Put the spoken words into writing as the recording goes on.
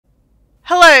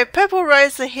Hello, Purple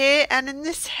Rosa here, and in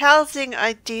this housing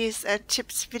ideas and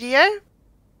tips video,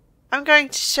 I'm going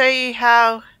to show you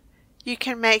how you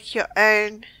can make your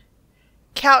own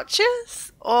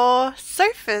couches or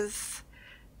sofas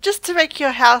just to make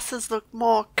your houses look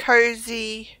more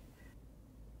cozy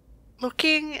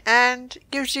looking and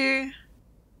gives you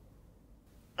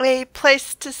a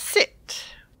place to sit.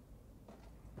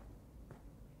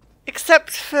 Except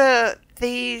for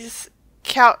these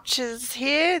couches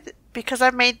here, because I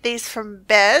made these from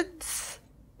beds,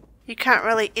 you can't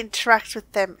really interact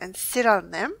with them and sit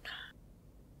on them,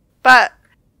 but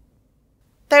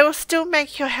they will still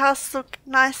make your house look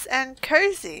nice and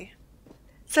cozy.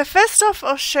 So first off,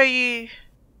 I'll show you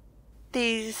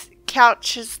these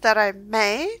couches that I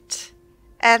made,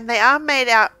 and they are made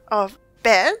out of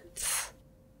beds.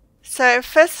 So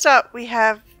first up we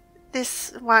have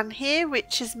this one here,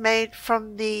 which is made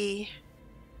from the,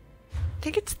 I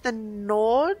think it's the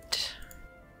Nord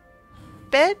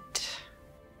bed.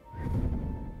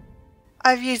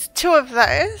 I've used two of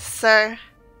those, so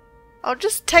I'll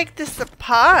just take this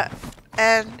apart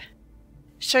and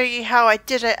show you how I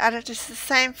did it, and it is the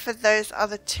same for those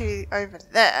other two over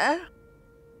there,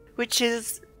 which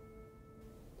is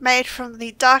made from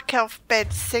the Dark Elf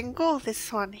bed single,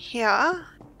 this one here,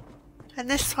 and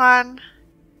this one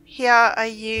here I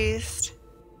used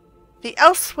the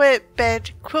Elsewhere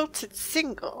bed quilted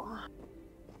single.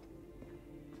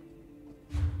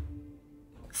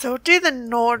 So we'll do the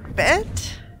Nord bed.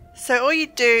 So all you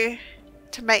do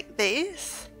to make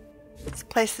these is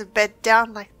place the bed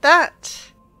down like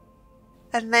that,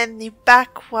 and then the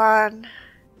back one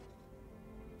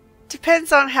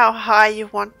depends on how high you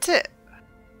want it,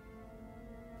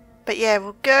 but yeah,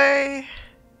 we'll go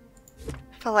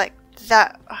for like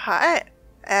that height,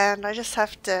 and I just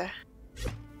have to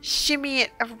shimmy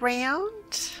it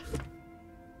around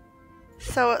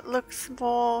so it looks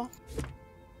more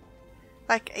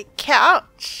like a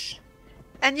couch.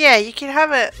 And yeah, you can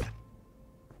have it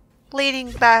leaning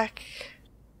back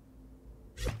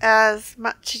as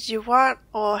much as you want,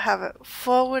 or have it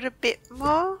forward a bit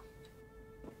more.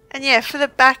 And yeah, for the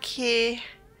back here,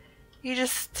 you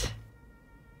just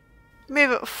move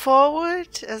it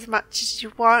forward as much as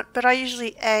you want, but I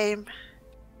usually aim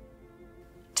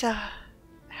to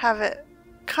have it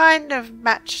kind of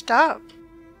matched up.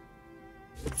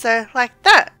 So like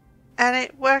that, and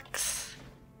it works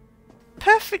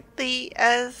perfectly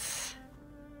as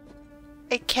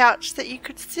a couch that you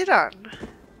could sit on.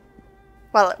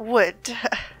 Well, it would.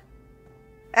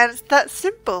 And it's that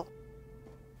simple.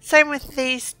 Same with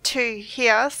these two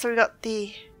here. So we got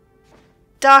the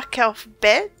Dark Elf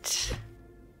bed.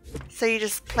 So you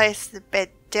just place the bed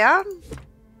down,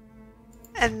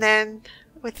 and then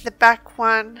with the back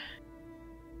one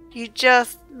you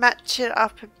just match it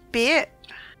up a bit.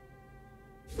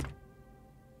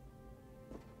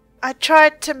 I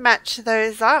tried to match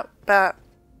those up, but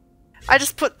I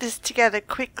just put this together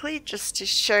quickly just to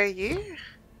show you.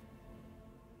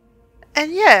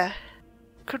 And yeah,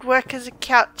 could work as a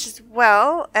couch as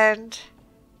well, and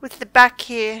with the back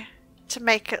here to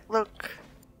make it look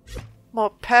more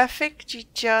perfect, you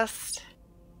just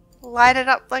line it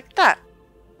up like that.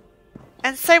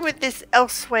 And same with this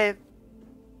Elsewhere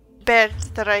bed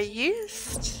that I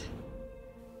used,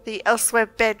 the Elsewhere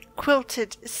bed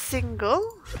quilted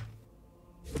single.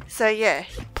 So yeah,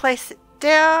 you place it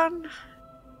down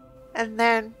and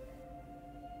then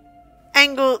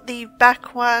angle the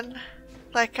back one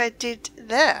like I did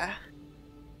there.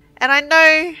 And I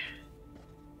know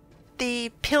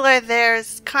the pillow there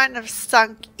is kind of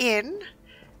sunk in,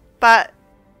 but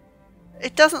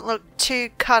it doesn't look too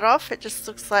cut off. It just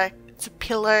looks like it's a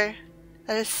pillow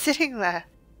that is sitting there.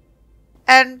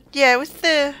 And yeah, with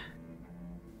the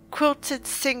quilted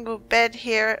single bed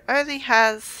here, it only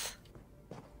has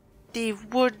the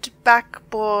wood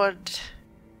backboard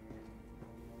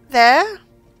there,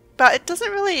 but it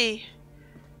doesn't really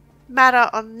matter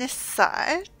on this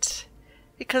side,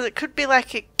 because it could be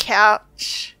like a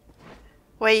couch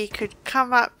where you could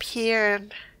come up here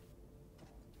and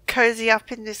cozy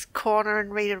up in this corner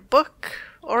and read a book,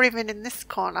 or even in this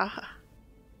corner.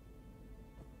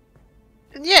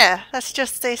 And yeah, that's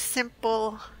just a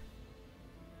simple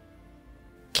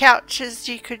couches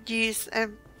you could use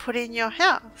and put in your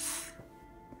house.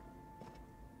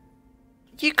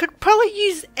 You could probably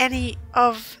use any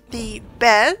of the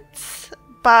beds,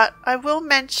 but I will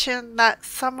mention that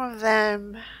some of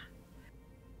them,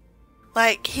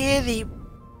 like here, the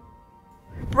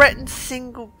Breton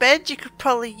single bed, you could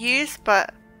probably use,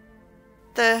 but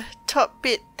the top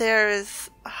bit there is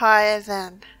higher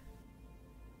than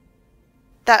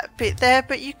that bit there,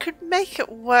 but you could make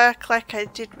it work like I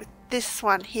did with this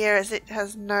one here, as it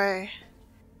has no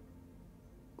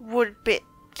wood bit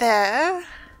there.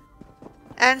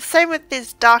 And same with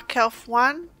this dark elf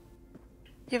one.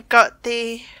 You've got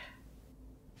the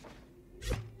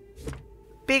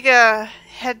bigger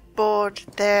headboard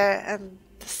there and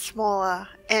the smaller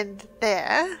end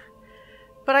there.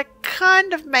 But I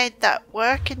kind of made that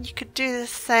work, and you could do the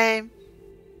same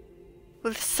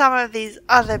with some of these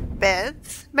other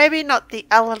beds. Maybe not the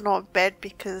Eleanor bed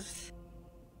because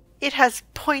it has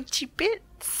pointy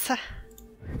bits.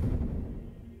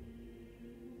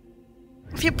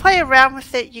 If you play around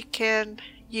with it, you can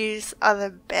use other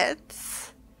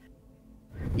beds.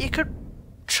 You could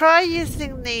try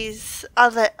using these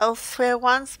other elsewhere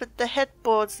ones, but the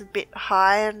headboard's a bit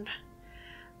high and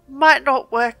might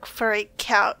not work for a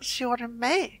couch you want to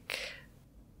make.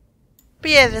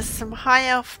 But yeah, there's some high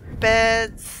elf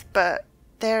beds, but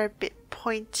they're a bit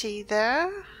pointy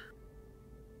there.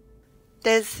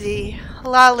 There's the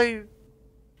Lalu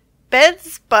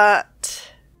beds,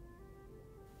 but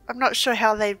I'm not sure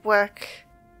how they'd work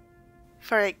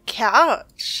for a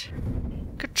couch.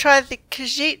 Could try the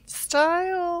Khajiit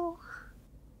style.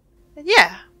 And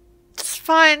yeah, just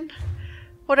find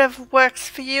whatever works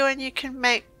for you, and you can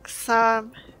make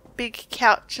some big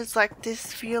couches like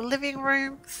this for your living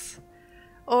rooms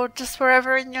or just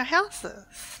wherever in your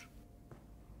houses.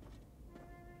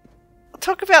 I'll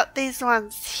talk about these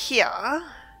ones here.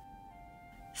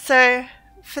 So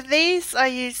for these I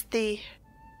used the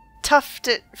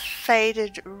tufted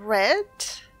faded red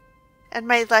and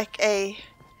made like a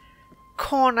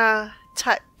corner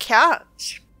type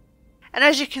couch. And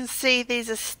as you can see, these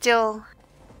are still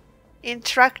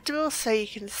interactable, so you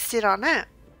can sit on it.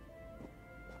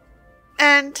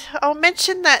 And I'll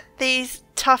mention that these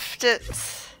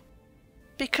tufteds,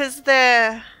 because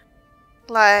they're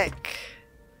like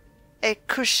a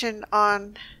cushion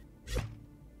on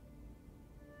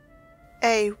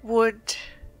a wood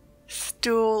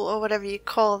stool or whatever you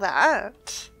call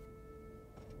that,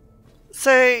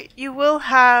 so you will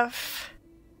have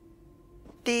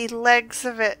the legs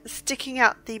of it sticking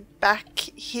out the back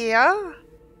here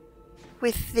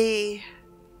with the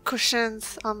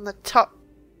cushions on the top.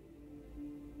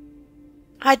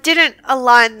 I didn't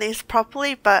align these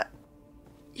properly, but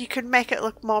you could make it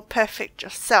look more perfect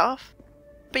yourself.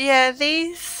 But yeah,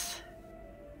 these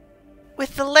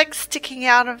with the legs sticking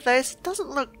out of those, it doesn't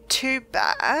look too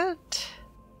bad,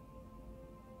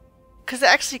 because it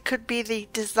actually could be the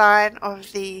design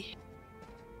of the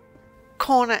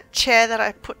corner chair that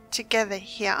I put together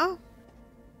here.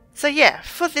 So yeah,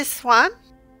 for this one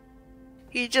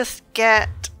you just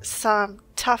get some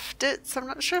tufteds. I'm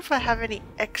not sure if I have any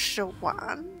extra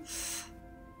ones.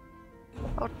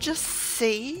 I'll just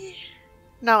see.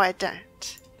 No, I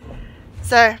don't.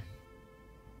 So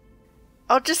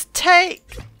I'll just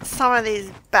take some of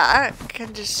these back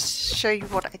and just show you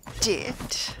what I did,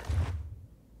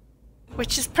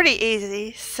 which is pretty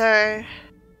easy. So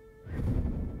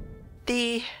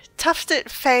the tufted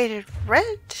faded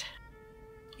red,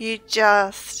 you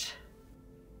just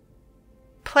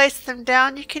place them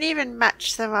down. You can even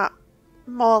match them up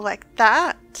more like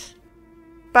that,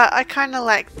 but I kind of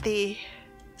like the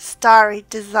starry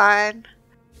design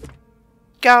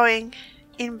going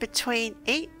in between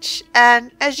each.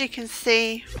 And as you can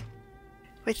see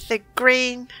with the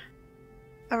green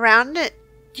around it,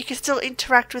 you can still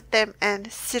interact with them and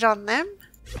sit on them.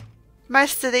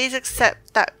 Most of these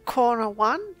except that corner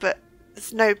one, but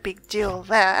there's no big deal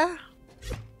there.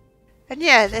 And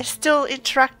yeah, they're still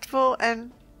interactable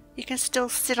and you can still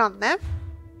sit on them.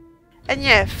 And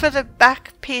yeah, for the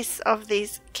back piece of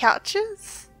these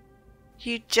couches,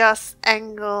 you just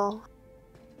angle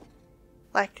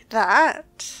like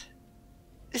that.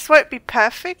 This won't be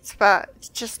perfect, but it's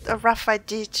just a rough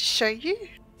idea to show you.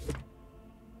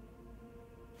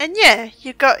 And yeah,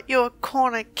 you got your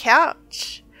corner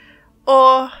couch,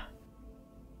 or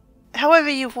however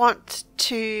you want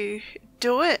to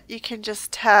do it. You can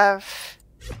just have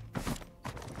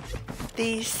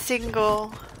the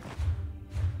single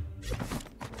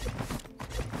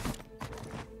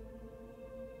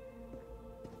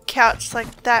couch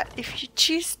like that if you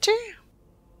choose to,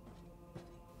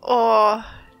 or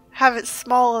have it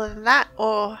smaller than that,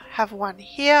 or have one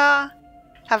here,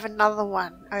 have another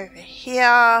one over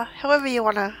here, however you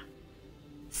want to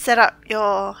set up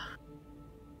your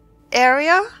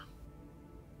area.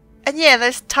 And yeah,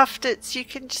 those tufteds you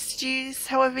can just use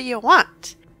however you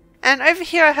want. And over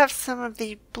here I have some of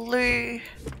the blue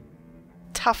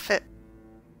tuffet.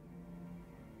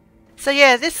 So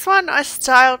yeah, this one I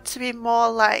styled to be more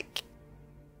like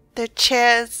the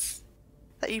chairs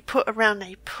that you put around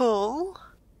a pool.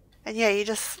 And yeah, you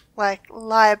just like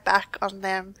lie back on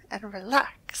them and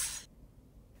relax.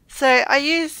 So I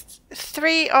used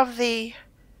 3 of the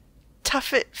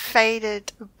Tuffet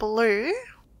Faded Blue,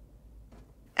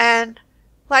 and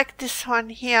like this one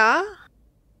here,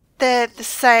 they're the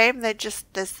same, there's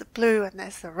the blue and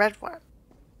there's the red one.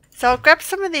 So I'll grab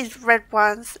some of these red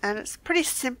ones, and it's pretty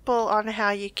simple on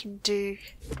how you can do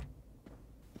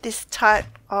this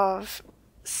type of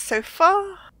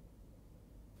sofa.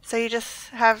 So you just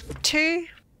have 2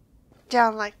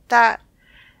 down like that,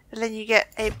 and then you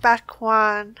get a back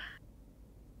one.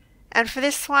 And for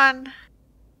this one,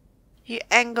 you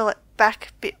angle it back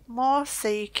a bit more so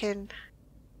you can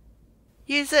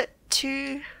use it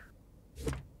to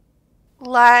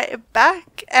lie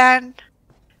back. And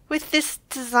with this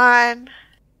design,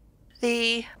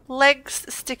 the legs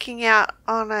sticking out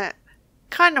on it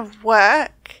kind of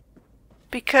work,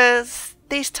 because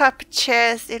these type of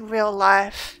chairs in real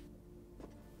life,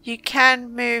 you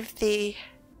can move the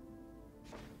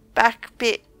back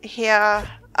bit here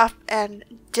up and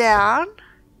down.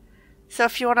 So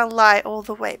if you want to lie all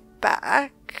the way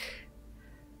back,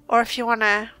 or if you want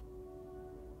to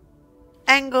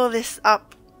angle this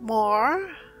up more,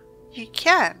 you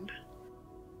can,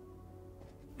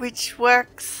 which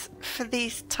works for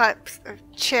these types of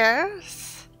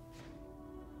chairs.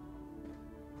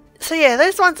 So yeah,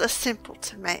 those ones are simple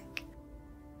to make.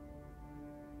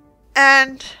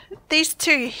 And these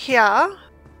 2 here,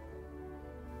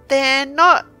 they're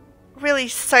not really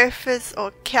sofas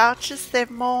or couches, they're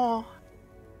more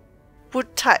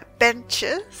wood type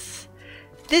benches.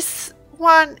 This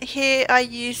one here I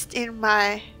used in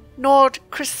my Nord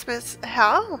Christmas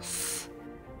house,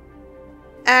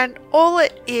 and all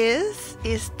it is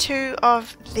 2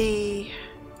 of the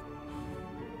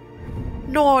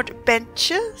Nord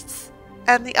benches,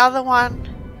 and the other one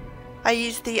I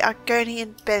used the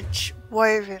Argonian bench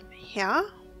woven here.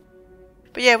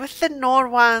 But yeah, with the Nord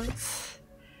ones,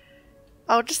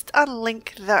 I'll just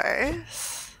unlink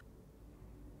those.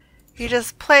 You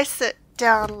just place it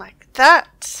down like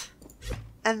that,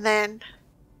 and then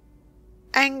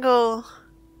angle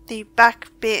the back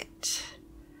bit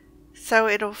so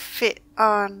it'll fit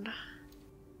on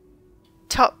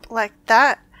top like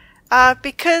that.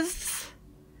 Because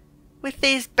with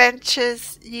these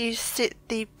benches you sit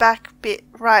the back bit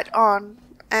right on,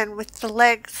 and with the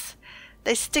legs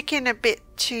they stick in a bit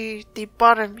to the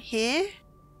bottom here,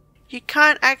 you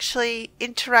can't actually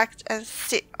interact and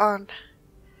sit on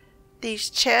these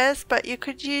chairs, but you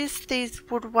could use these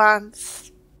wood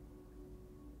ones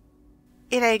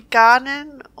in a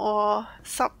garden or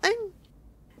something.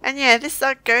 And yeah, this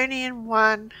Argonian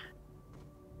one,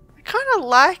 I kind of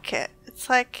like it. It's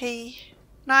like a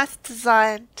nice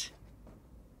designed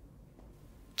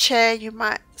chair you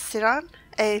might sit on,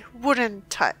 a wooden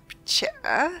type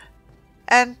chair.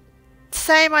 And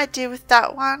same idea with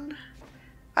that one.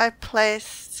 I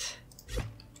placed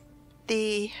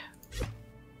the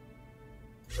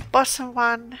bottom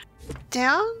one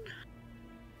down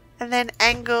and then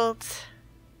angled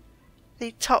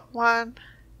the top one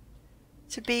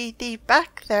to be the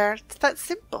back there. It's that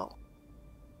simple.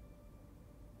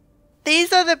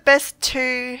 These are the best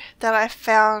 2 that I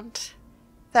found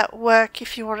that work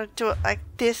if you want to do it like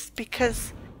this,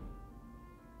 because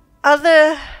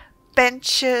other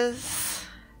benches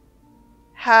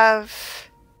have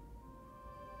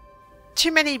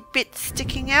too many bits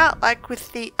sticking out. Like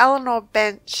with the Eleanor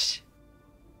bench,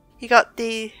 you got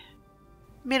the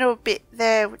middle bit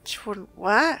there which wouldn't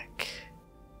work.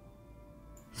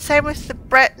 Same with the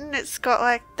Breton, it's got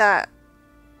like that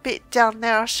bit down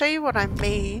there. I'll show you what I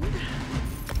mean.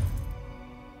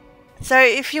 So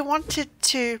if you wanted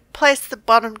to place the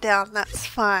bottom down, that's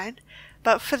fine,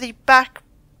 but for the back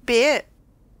bit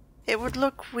it would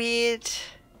look weird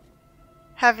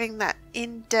having that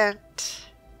indent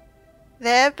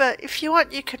there. But if you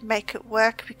want, you could make it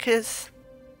work, because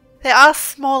there are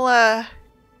smaller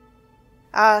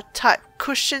type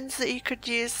cushions that you could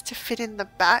use to fit in the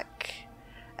back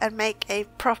and make a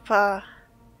proper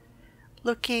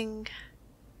looking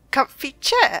comfy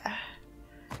chair.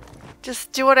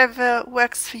 Just do whatever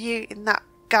works for you in that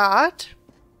regard.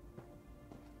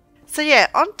 So yeah,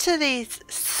 onto these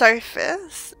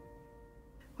sofas.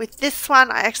 With this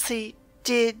one I actually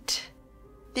did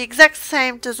the exact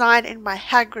same design in my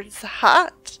Hagrid's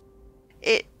hut.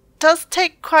 It does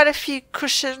take quite a few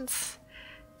cushions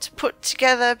to put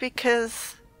together,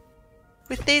 because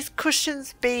with these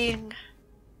cushions being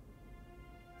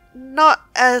not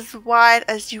as wide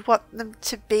as you want them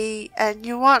to be, and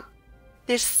you want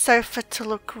this sofa to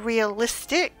look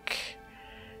realistic,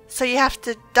 so you have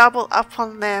to double up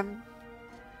on them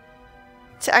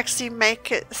to actually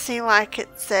make it seem like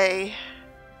it's a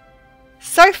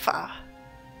sofa.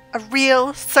 A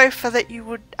real sofa that you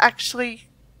would actually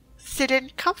sit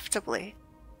in comfortably.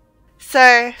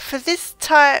 So for this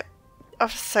type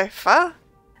of sofa,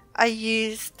 I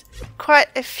used quite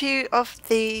a few of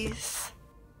these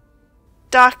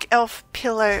dark elf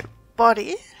pillow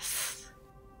bodies.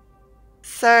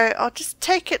 So I'll just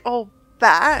take it all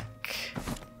back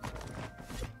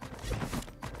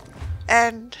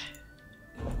and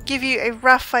give you a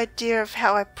rough idea of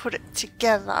how I put it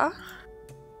together.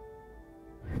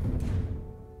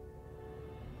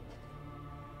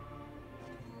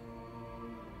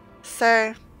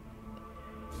 So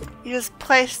you just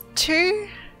place 2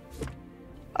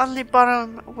 on the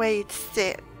bottom where you'd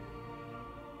sit.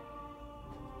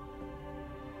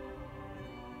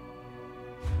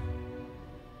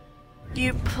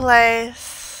 You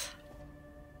place,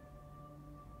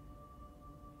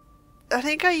 I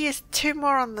think I used 2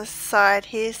 more on the side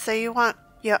here, so you want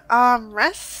your arm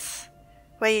rests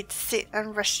where you'd sit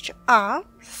and rest your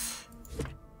arms.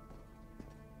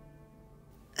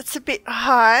 It's a bit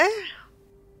high,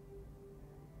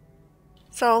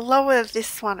 so I'll lower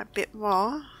this one a bit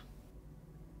more.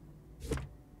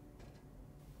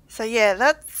 So yeah,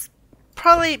 that's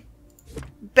probably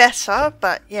better,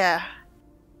 but yeah.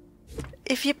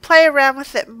 If you play around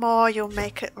with it more, you'll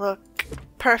make it look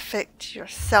perfect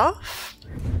yourself.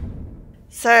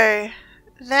 So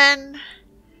then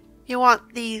you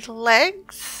want these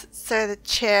legs so the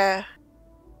chair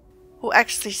will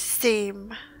actually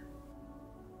seem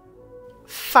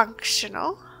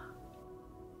functional.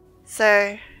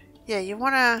 So yeah, you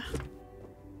want to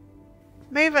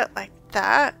move it like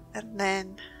that, and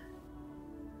then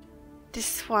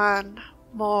this one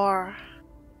more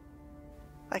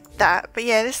like that. But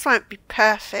yeah, this won't be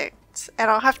perfect,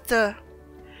 and I'll have to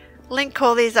link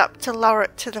all these up to lower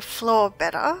it to the floor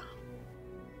better.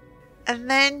 And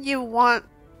then you want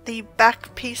the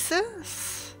back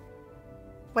pieces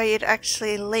where you'd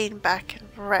actually lean back and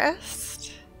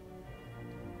rest.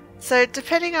 So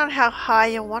depending on how high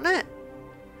you want it,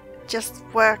 just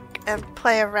work and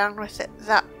play around with it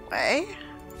that way.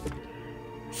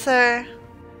 So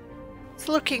it's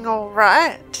looking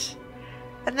alright.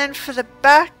 And then for the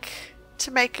back,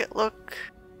 to make it look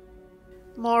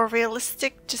more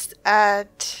realistic, just add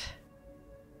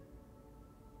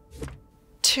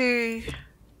 2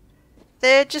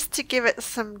 there just to give it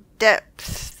some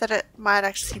depth, that it might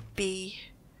actually be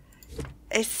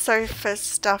a sofa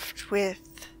stuffed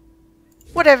with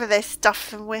whatever they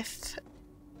stuff them with.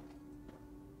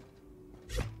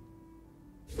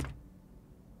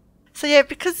 So yeah,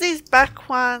 because these back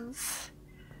ones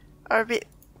are a bit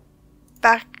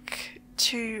back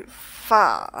too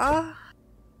far,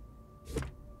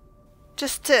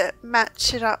 just to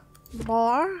match it up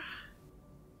more,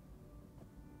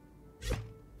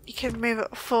 you can move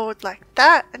it forward like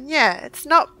that. And yeah, it's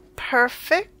not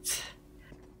perfect,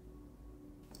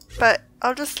 but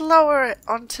I'll just lower it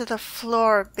onto the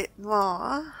floor a bit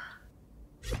more.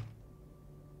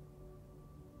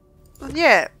 And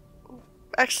yeah,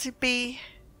 actually be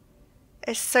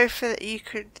a sofa that you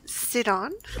could sit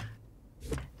on.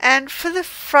 And for the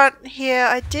front here,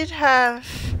 I did have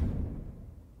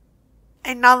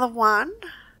another one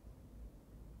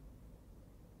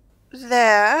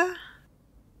there.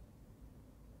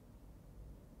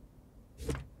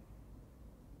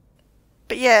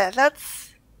 But yeah,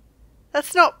 that's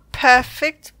not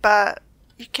perfect, but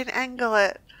you can angle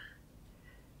it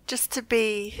just to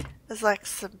be as like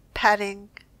some padding,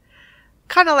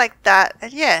 kind of like that.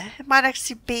 And yeah, it might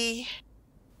actually be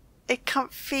a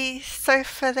comfy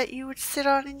sofa that you would sit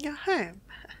on in your home.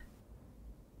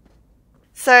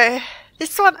 So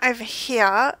this one over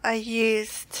here, I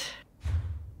used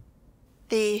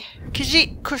the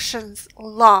Khajiit cushions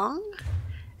long,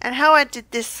 and how I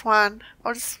did this one,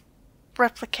 I'll just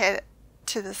replicate it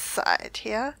to the side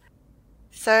here.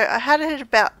 So I had it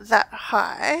about that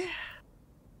high.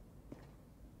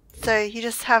 So you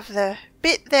just have the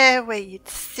bit there where you'd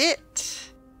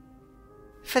sit.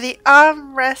 For the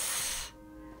armrests,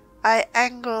 I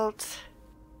angled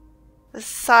the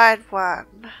side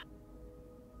one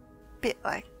a bit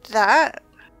like that.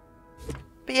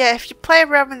 But yeah, if you play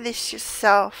around with this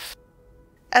yourself,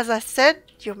 as I said,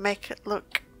 you'll make it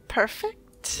look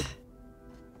perfect.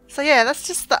 So yeah, that's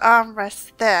just the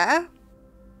armrest there.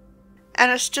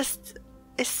 And it's just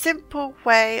a simple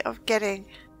way of getting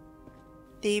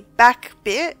the back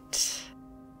bit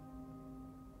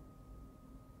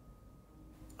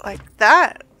like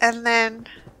that. And then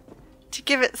to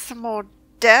give it some more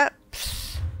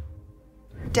depth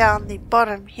down the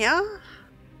bottom here,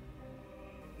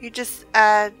 you just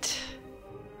add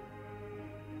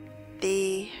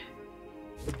the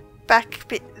back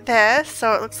bit there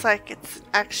so it looks like it's an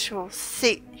actual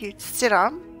seat you'd sit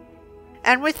on.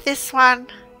 And with this one,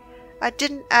 I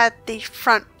didn't add the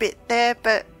front bit there,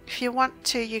 but if you want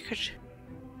to, you could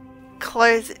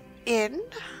close it in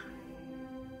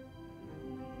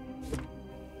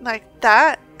like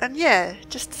that. And yeah,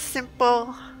 just a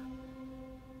simple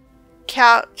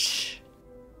couch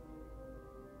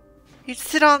you'd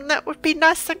sit on that would be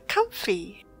nice and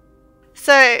comfy.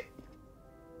 So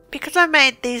because I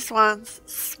made these ones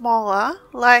smaller,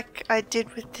 like I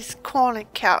did with this corner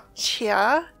couch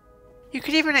here, you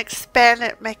could even expand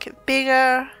it, make it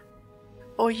bigger,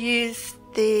 or use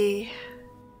the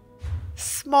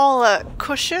smaller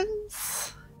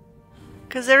cushions,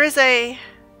 because there is a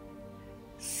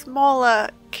smaller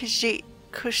cosy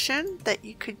cushion that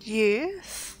you could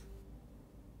use.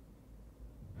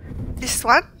 This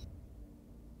one.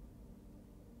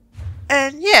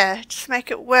 And yeah, just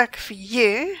make it work for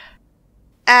you.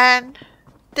 And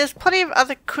there's plenty of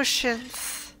other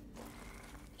cushions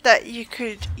that you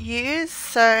could use.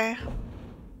 So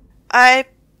I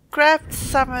grabbed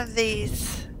some of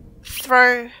these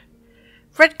Redguard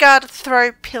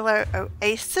Throw Pillow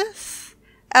Oasis.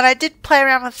 And I did play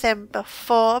around with them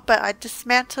before, but I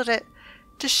dismantled it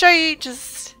to show you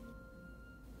just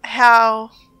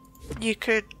how you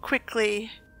could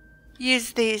quickly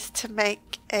use these to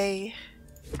make a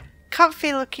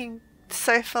comfy looking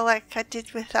sofa like I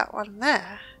did with that one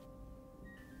there.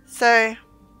 So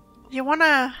you want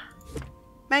to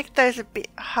make those a bit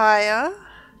higher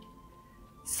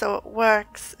so it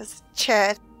works as a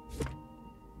chair.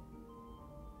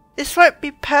 This won't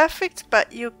be perfect,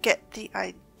 but you'll get the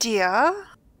idea.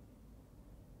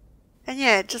 And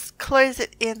yeah, just close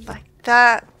it in like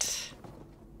that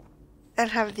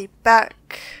and have the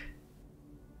back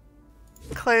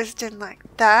closed in like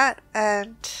that,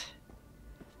 and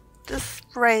just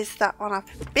raise that one up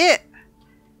a bit.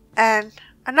 And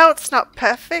I know it's not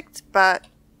perfect, but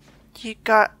you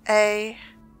got a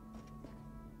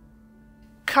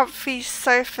comfy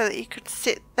sofa that you could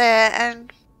sit there.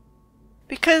 And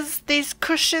because these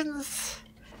cushions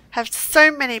have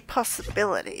so many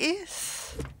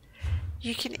possibilities,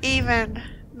 you can even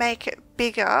make it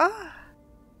bigger,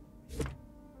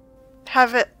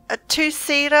 have it a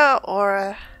 2-seater or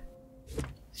a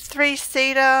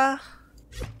 3-seater,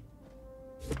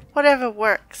 whatever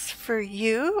works for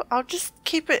you. I'll just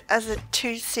keep it as a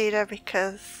 2-seater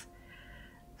because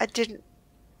I didn't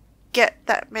get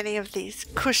that many of these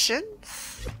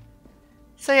cushions.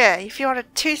 So yeah, if you want a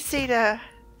 2-seater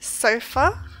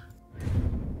sofa,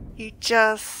 you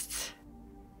just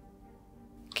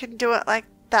can do it like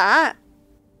that.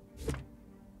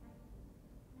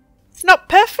 It's not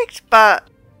perfect, but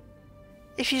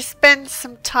if you spend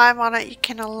some time on it, you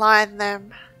can align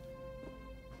them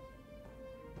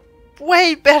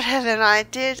way better than I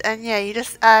did. And yeah, you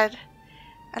just add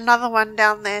another one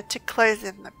down there to close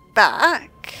in the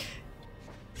back.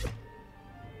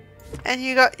 And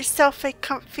you got yourself a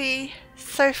comfy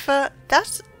sofa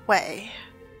that way.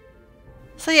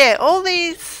 So yeah, all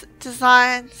these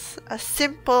designs are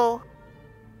simple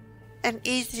and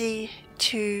easy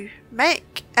to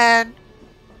make, and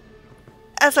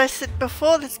as I said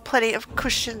before, there's plenty of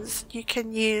cushions you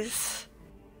can use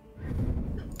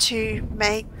to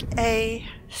make a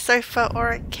sofa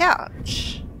or a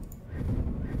couch.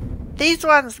 These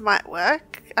ones might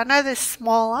work. I know they're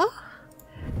smaller.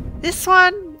 This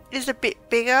one is a bit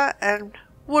bigger and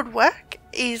would work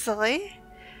easily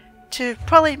to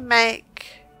probably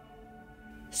make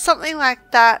something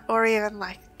like that, or even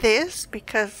like this,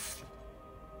 because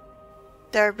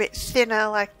they're a bit thinner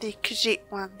like the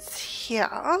Khajiit ones here.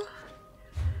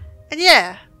 And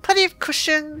yeah, plenty of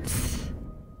cushions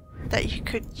that you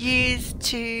could use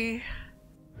to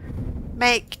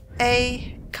make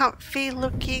a comfy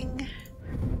looking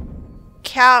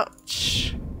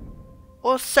couch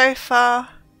or sofa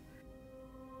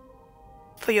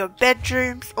for your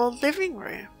bedrooms or living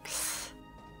rooms.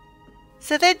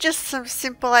 So they're just some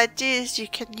simple ideas you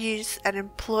can use and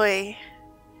employ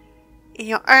in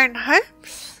your own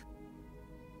homes.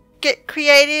 Get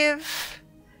creative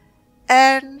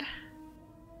and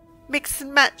mix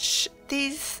and match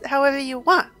these however you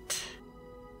want.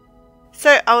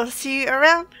 So I will see you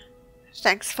around.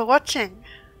 Thanks for watching.